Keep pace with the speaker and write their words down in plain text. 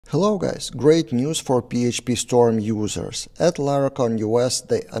Hello guys, great news for PhpStorm users. At Laracon US,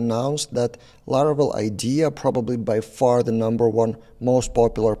 they announced that Laravel Idea, probably by far the #1 most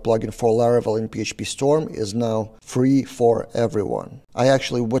popular plugin for Laravel in PhpStorm, is now free for everyone. I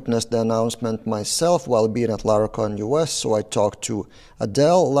actually witnessed the announcement myself while being at Laracon US, so I talked to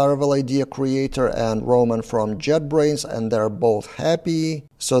Adele, Laravel Idea creator, and Roman from JetBrains, and they're both happy.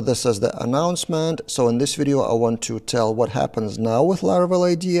 So this is the announcement. So in this video, I want to tell what happens now with Laravel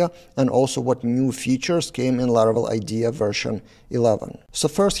Idea and also what new features came in Laravel Idea version 11. So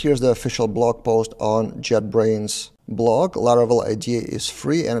first, here's the official blog post on JetBrains blog. Laravel Idea is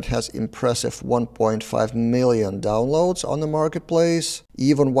free and it has impressive 1.5 million downloads on the marketplace,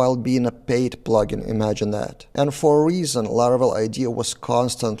 even while being a paid plugin. Imagine that. And for a reason, Laravel Idea was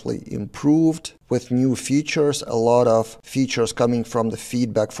constantly improved with new features, a lot of features coming from the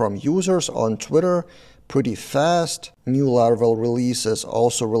feedback from users on Twitter pretty fast. New Laravel releases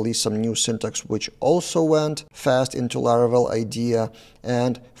also released some new syntax which also went fast into Laravel Idea.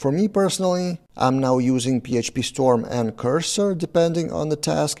 And for me personally, I'm now using PhpStorm and Cursor depending on the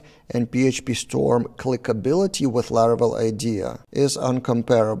task, and PhpStorm clickability with Laravel Idea is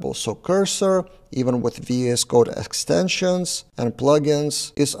uncomparable. So Cursor, even with VS Code extensions and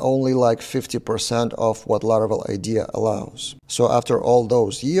plugins, is only like 50% of what Laravel Idea allows. So after all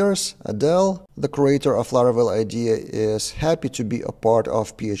those years, Adele, the creator of Laravel Idea, is happy to be a part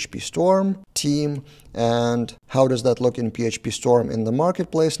of PhpStorm team. And how does that look in PhpStorm in the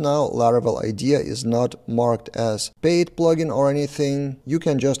marketplace now? Laravel Idea is not marked as paid plugin or anything. You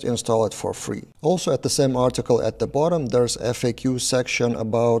can just install it for free. Also, at the same article at the bottom, there's FAQ section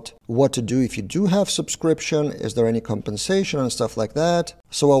about what to do if you do have subscription, is there any compensation and stuff like that.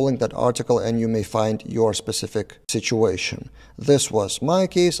 So I'll link that article and you may find your specific situation. This was my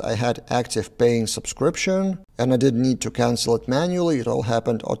case. I had active paying subscription and I didn't need to cancel it manually. It all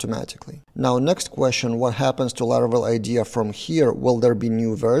happened automatically. Now, next question, what happens to Laravel Idea from here? Will there be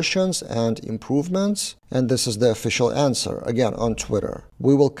new versions and improvements? And this is the official answer, again on Twitter.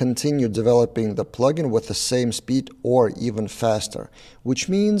 We will continue developing the plugin with the same speed or even faster, which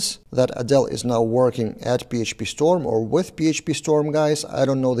means that Adele is now working at PhpStorm or with PhpStorm guys. I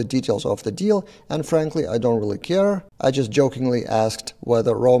don't know the details of the deal, and frankly, I don't really care. I just jokingly asked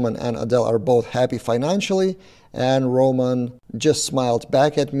whether Roman and Adele are both happy financially, and Roman just smiled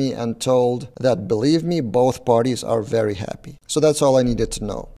back at me and told that, believe me, both parties are very happy. So that's all I needed to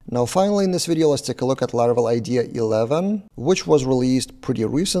know. Now finally in this video, let's take a look at Laravel Idea 11, which was released pretty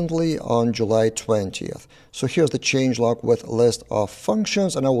recently on July 20th. So here's the changelog with list of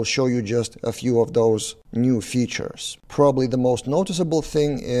functions, and I will show you just a few of those new features. Probably the most noticeable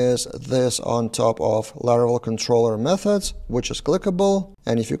thing is this on top of Laravel controller methods, which is clickable.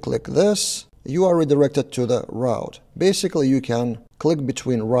 And if you click this, you are redirected to the route. Basically, you can click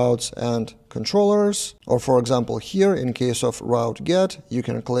between routes and controllers, or for example here, in case of route get, you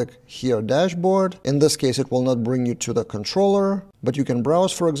can click here dashboard. In this case, it will not bring you to the controller, but you can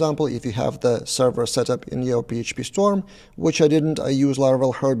browse, for example, if you have the server set up in your PhpStorm, which I didn't. I use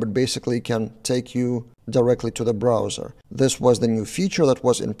Laravel Herd, but basically can take you directly to the browser. This was the new feature that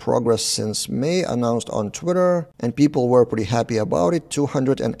was in progress since May, announced on Twitter, and people were pretty happy about it.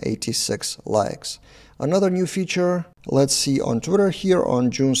 286 likes. Another new feature, let's see on Twitter here on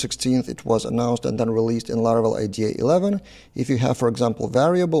June 16th, it was announced and then released in Laravel Idea 11. If you have, for example,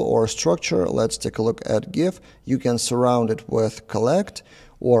 variable or structure, let's take a look at GIF. You can surround it with collect,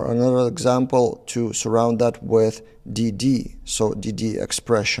 or another example, to surround that with DD, so DD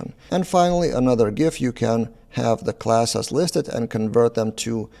expression. And finally, another GIF, you can have the classes listed and convert them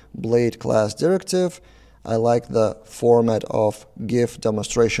to blade class directive. I like the format of GIF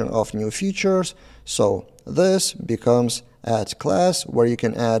demonstration of new features. So this becomes add class, where you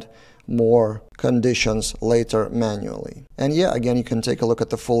can add more conditions later manually. And yeah, again, you can take a look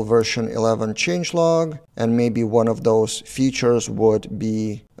at the full version 11 changelog, and maybe one of those features would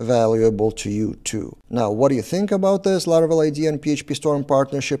be valuable to you too. Now, what do you think about this Laravel Idea and PhpStorm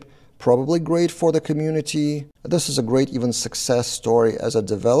partnership? Probably great for the community. This is a great even success story as a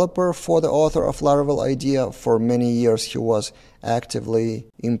developer for the author of Laravel Idea. For many years, he was actively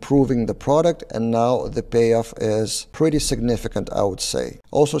improving the product, and now the payoff is pretty significant, I would say.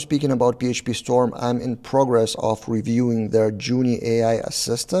 Also, speaking about PhpStorm, I'm in progress of reviewing their Junie AI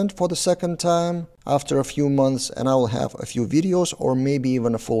assistant for the second time after a few months, and I will have a few videos or maybe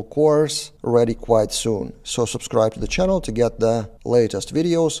even a full course ready quite soon. So subscribe to the channel to get the latest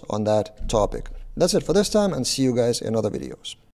videos on that topic. That's it for this time, and see you guys in other videos.